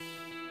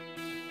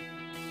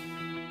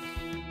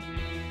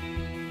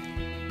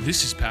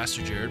This is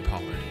Pastor Jared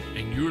Pollard,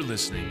 and you're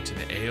listening to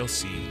the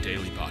ALC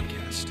Daily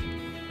Podcast.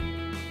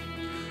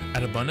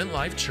 At Abundant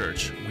Life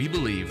Church, we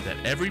believe that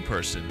every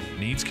person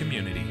needs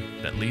community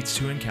that leads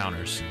to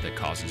encounters that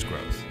causes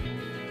growth.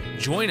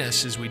 Join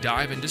us as we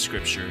dive into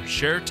Scripture,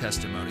 share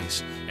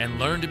testimonies, and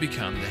learn to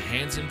become the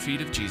hands and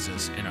feet of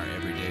Jesus in our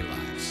everyday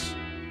lives.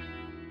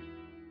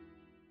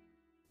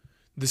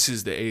 This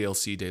is the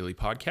ALC Daily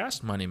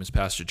Podcast. My name is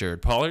Pastor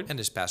Jared Pollard. And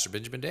this is Pastor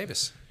Benjamin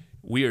Davis.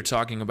 We are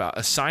talking about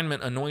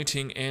assignment,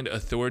 anointing, and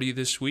authority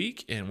this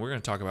week, and we're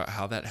going to talk about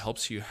how that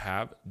helps you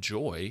have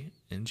joy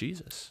in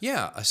Jesus.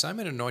 Yeah,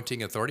 assignment,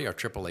 anointing, authority, our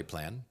AAA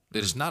plan.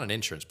 It is not an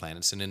insurance plan,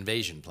 it's an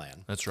invasion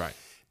plan. That's right.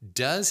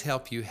 Does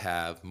help you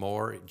have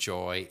more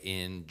joy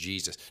in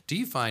Jesus. Do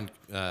you find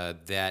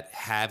that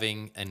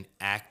having an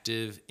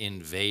active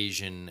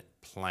invasion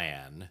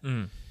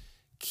plan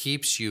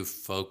keeps you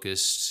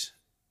focused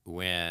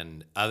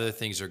when other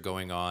things are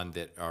going on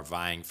that are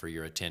vying for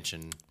your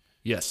attention?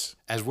 Yes.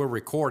 As we're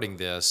recording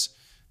this,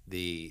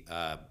 the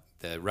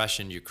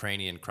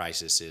Russian-Ukrainian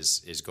crisis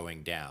is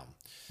going down,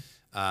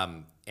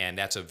 and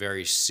that's a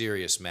very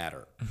serious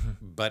matter.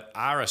 But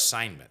our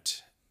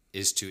assignment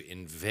is to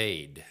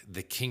invade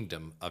the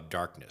kingdom of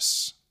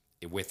darkness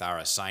with our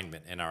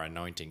assignment and our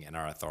anointing and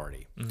our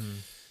authority.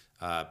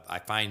 I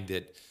find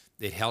that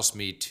it helps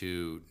me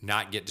to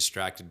not get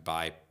distracted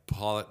by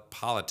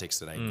politics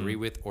that I agree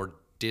with or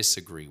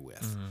disagree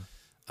with.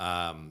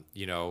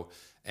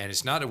 And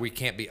it's not that we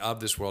can't be of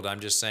this world. I'm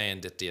just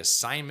saying that the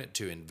assignment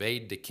to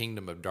invade the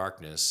kingdom of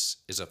darkness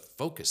is a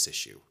focus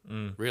issue,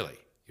 really,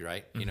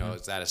 right? You know,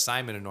 it's that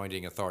assignment,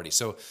 anointing, authority.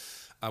 So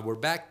we're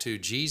back to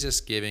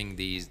Jesus giving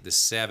the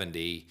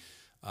 70,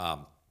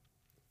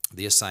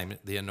 the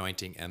assignment, the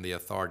anointing, and the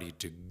authority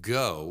to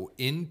go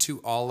into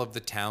all of the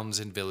towns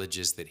and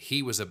villages that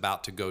he was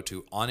about to go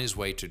to on his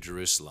way to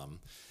Jerusalem.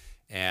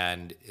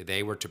 And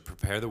they were to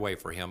prepare the way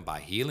for him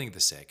by healing the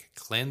sick,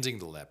 cleansing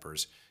the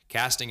lepers,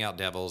 casting out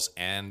devils,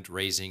 and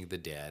raising the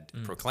dead,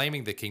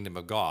 proclaiming the kingdom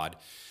of God.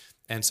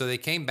 And so they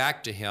came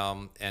back to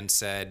him and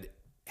said,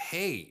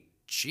 hey,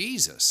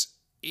 Jesus,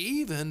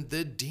 even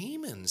the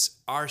demons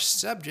are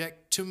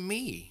subject to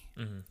me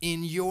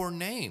in your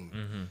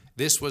name.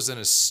 This was an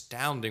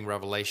astounding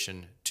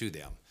revelation to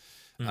them.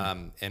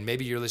 And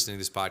maybe you're listening to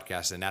this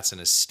podcast and that's an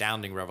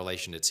astounding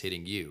revelation that's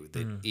hitting you,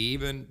 that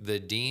even the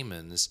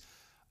demons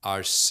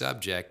are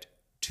subject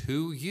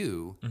to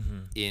you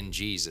in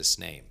Jesus'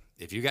 name.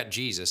 If you got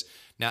Jesus,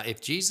 now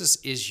if Jesus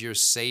is your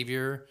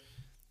Savior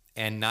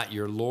and not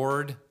your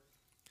Lord,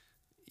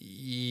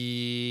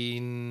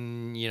 you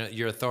know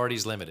your authority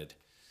is limited.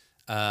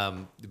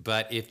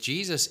 But if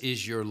Jesus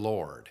is your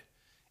Lord,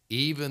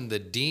 even the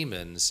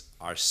demons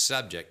are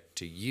subject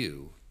to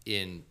you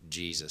in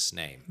Jesus'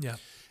 name. Yeah.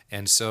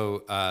 And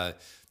so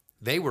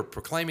they were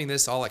proclaiming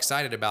this, all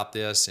excited about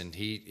this, and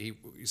he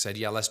said,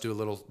 yeah, let's do a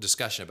little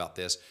discussion about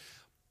this.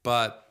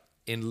 But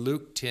in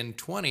Luke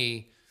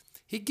 10:20,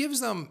 he gives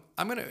them,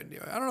 I don't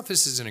know if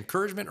this is an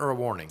encouragement or a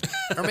warning,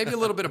 or maybe a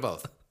little bit of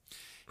both.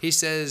 He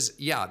says,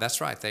 yeah,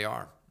 that's right, they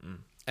are.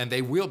 And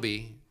they will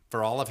be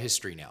for all of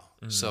history now.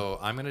 So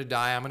I'm going to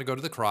die, I'm going to go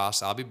to the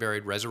cross, I'll be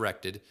buried,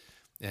 resurrected,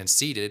 and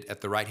seated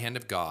at the right hand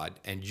of God,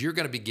 and you're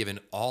going to be given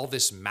all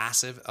this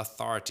massive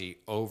authority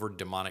over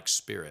demonic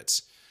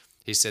spirits.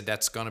 He said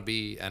that's going to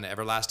be an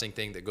everlasting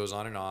thing that goes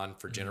on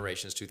for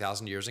generations,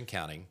 2,000 years and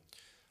counting.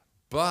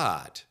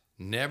 But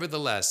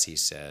nevertheless, he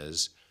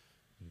says,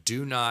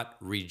 do not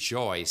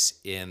rejoice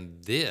in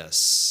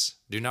this.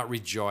 Do not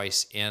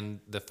rejoice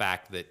in the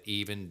fact that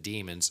even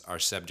demons are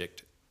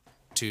subject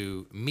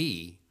to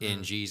me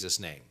in Jesus'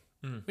 name.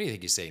 What do you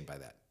think he's saying by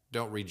that?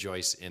 Don't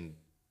rejoice in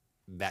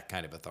that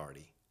kind of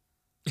authority.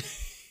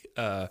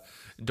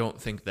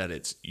 don't think that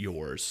it's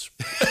yours.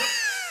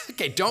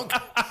 Okay, don't.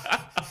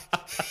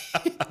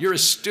 You're a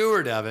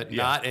steward of it,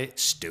 not a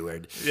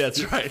steward.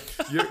 That's right.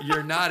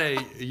 You're not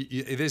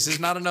this is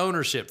not an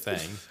ownership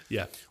thing.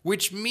 Yeah.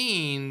 Which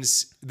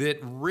means that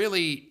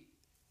really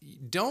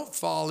don't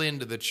fall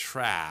into the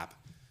trap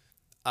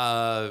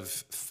of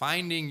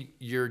finding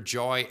your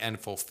joy and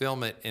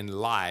fulfillment in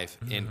life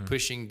in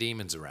pushing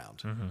demons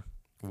around.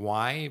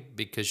 Why?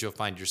 Because you'll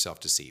find yourself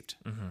deceived.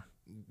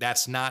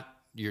 That's not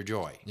your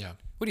joy. Yeah.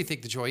 What do you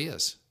think the joy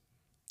is?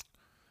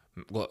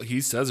 Well,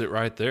 he says it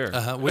right there.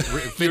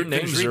 Your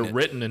names are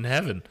written in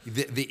heaven.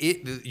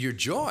 Your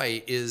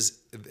joy is,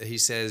 he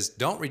says,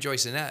 don't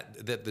rejoice in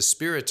that the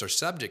spirits are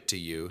subject to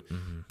you,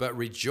 but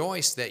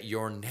rejoice that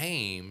your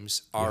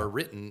names are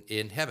written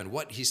in heaven.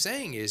 What he's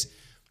saying is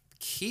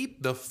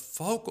keep the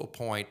focal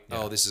point,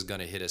 this is going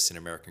to hit us in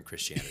American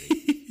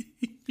Christianity.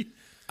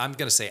 I'm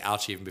going to say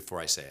ouch even before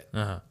I say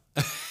it.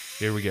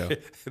 Here we go.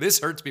 This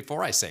hurts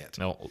before I say it.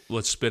 No,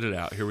 let's spit it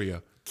out. Here we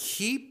go.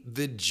 Keep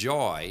the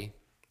joy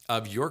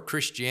of your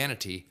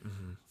Christianity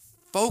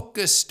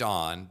focused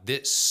on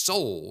that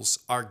souls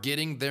are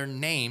getting their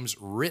names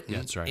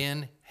written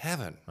in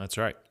heaven. That's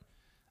right.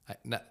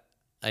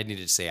 I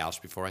needed to say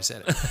ouch before I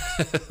said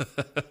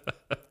it.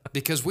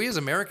 Because we as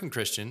American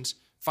Christians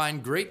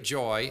find great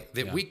joy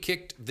that we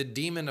kicked the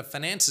demon of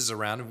finances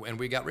around and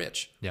we got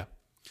rich. Yeah.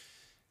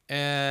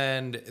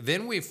 And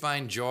then we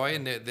find joy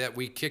in that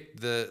we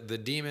kick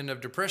the demon of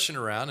depression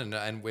around,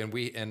 and when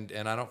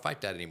I don't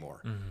fight that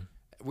anymore.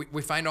 Mm-hmm.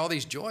 We find all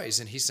these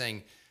joys, and he's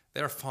saying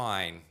they're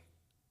fine,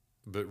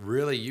 but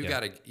really you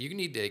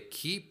need to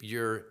keep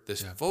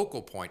this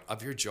focal point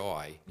of your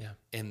joy,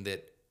 and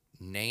that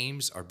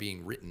names are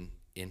being written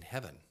in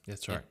heaven.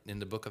 That's right. In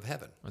the book of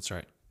heaven. That's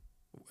right.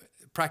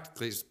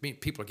 Practically,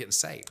 people are getting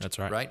saved. That's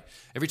right. Right.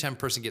 Every time a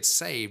person gets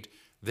saved,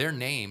 their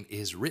name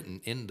is written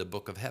in the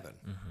book of heaven.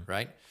 Mm-hmm.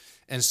 Right.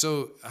 And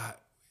so,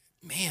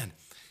 man,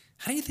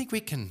 how do you think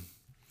we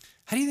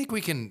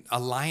can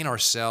align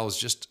ourselves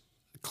just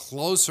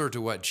closer to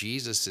what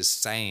Jesus is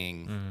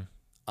saying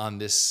on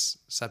this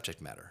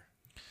subject matter?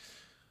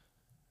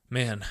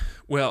 Man,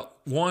 well,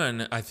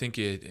 one, I think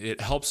it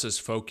helps us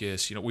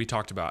focus. We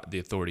talked about the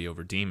authority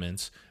over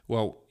demons.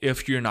 Well,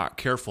 if you're not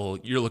careful,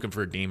 you're looking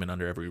for a demon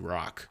under every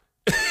rock.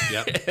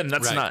 Yep. And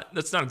that's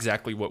not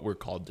exactly what we're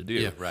called to do.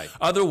 Yeah, right.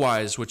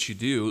 Otherwise, what you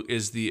do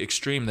is the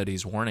extreme that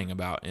he's warning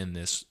about in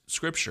this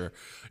scripture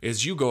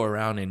is you go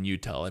around and you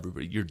tell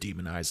everybody you're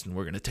demonized and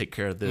we're going to take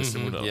care of this.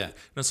 Mm-hmm, and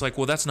it's like,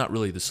 well, that's not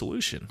really the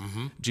solution.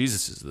 Mm-hmm.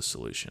 Jesus is the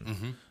solution.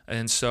 Mm-hmm.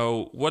 And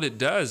so what it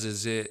does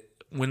is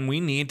when we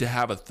need to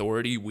have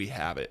authority, we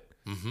have it.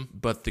 Mm-hmm.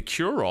 But the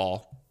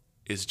cure-all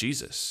is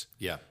Jesus.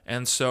 Yeah.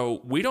 And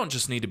so we don't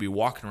just need to be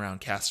walking around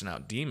casting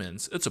out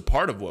demons. It's a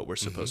part of what we're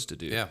supposed to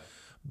do. Yeah.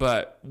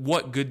 But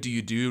what good do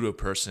you do to a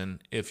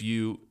person if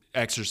you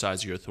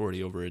exercise your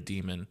authority over a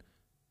demon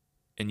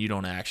and you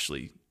don't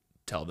actually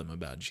tell them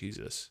about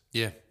Jesus?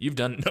 Yeah. You've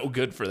done no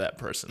good for that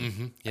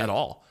person at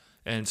all.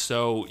 And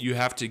so you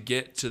have to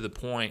get to the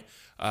point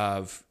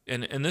of,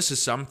 and this is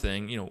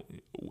something,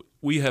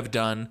 we have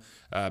done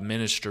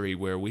ministry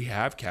where we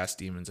have cast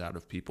demons out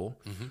of people.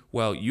 Mm-hmm.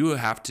 Well, you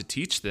have to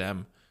teach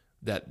them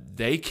that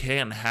they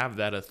can have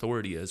that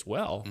authority as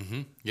well.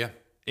 Mm-hmm. Yeah.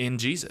 In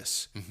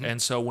Jesus. Mm-hmm.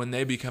 And so when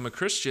they become a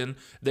Christian,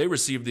 they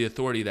receive the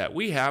authority that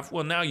we have.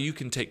 Well, now you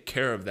can take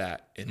care of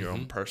that in your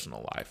own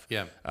personal life.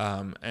 Yeah.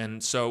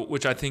 And so,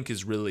 which I think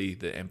is really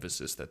the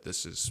emphasis that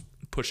this is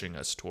pushing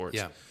us towards.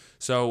 Yeah.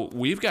 So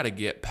we've got to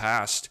get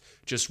past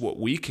just what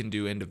we can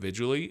do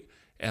individually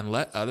and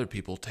let other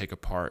people take a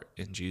part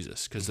in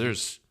Jesus, because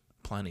there's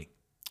plenty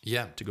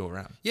to go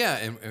around. Yeah,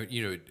 and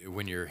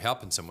when you're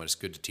helping someone, it's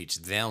good to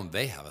teach them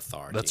they have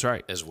authority. That's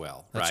right. As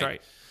well. That's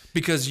right.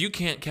 Because you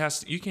can't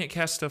cast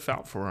stuff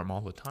out for them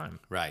all the time.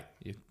 Right.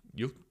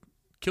 You'll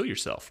kill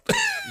yourself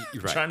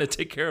right. trying to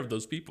take care of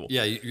those people.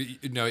 Yeah,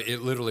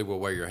 it literally will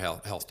wear your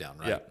health down,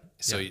 right? Yeah.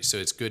 So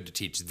it's good to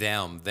teach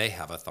them they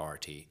have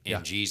authority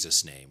in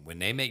Jesus' name. When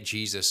they make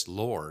Jesus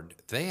Lord,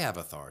 they have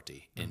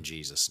authority in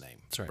Jesus' name.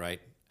 That's right.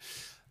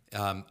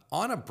 On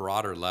a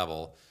broader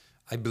level,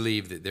 I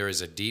believe that there is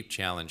a deep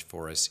challenge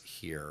for us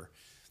here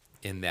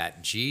in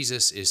that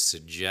Jesus is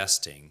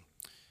suggesting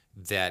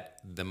that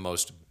the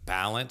most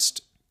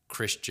balanced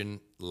Christian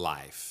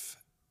life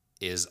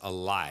is a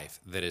life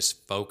that is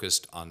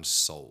focused on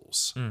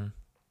souls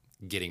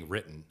getting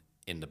written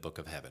in the book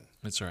of heaven.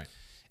 That's right.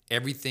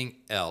 Everything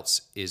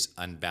else is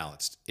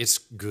unbalanced. It's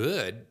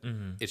good,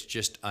 it's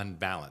just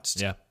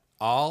unbalanced. Yeah.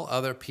 All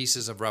other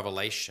pieces of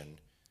revelation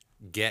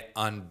get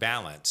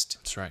unbalanced.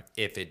 That's right.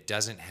 If it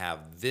doesn't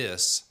have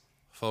this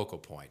focal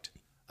point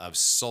of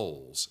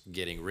souls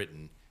getting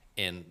written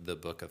in the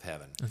book of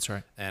heaven. That's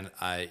right. And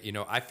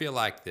I feel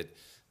like that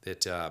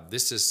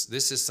this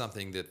is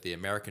something that the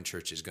American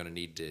church is going to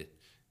need to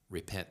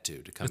repent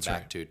to come That's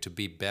back right. to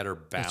be better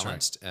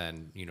balanced.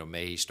 That's right. And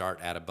may he start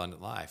at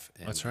Abundant Life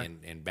and, That's right.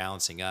 and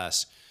balancing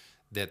us,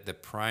 that the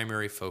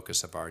primary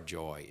focus of our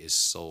joy is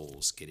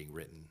souls getting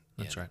written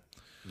That's in right.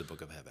 the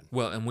book of heaven.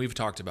 Well, and we've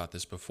talked about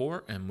this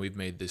before, and we've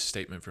made this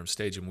statement from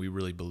stage, and we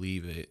really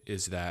believe it,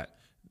 is that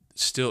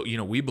still,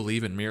 we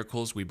believe in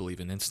miracles. We believe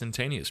in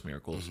instantaneous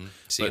miracles.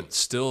 Mm-hmm. But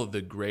still,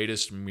 the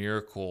greatest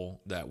miracle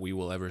that we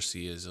will ever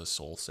see is a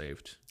soul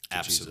saved to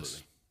Absolutely.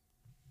 Jesus.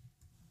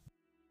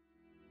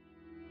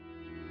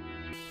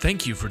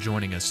 Thank you for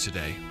joining us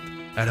today.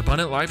 At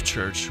Abundant Life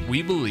Church,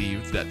 we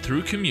believe that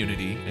through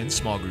community in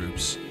small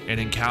groups and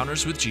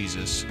encounters with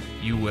Jesus,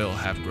 you will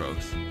have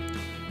growth.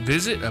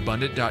 Visit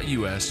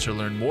abundant.us to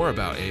learn more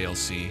about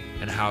ALC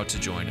and how to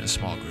join a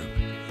small group.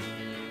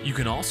 You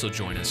can also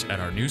join us at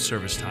our new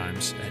service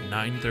times at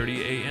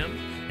 9:30 a.m.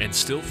 and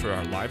still for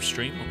our live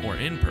stream or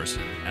in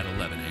person at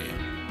 11 a.m.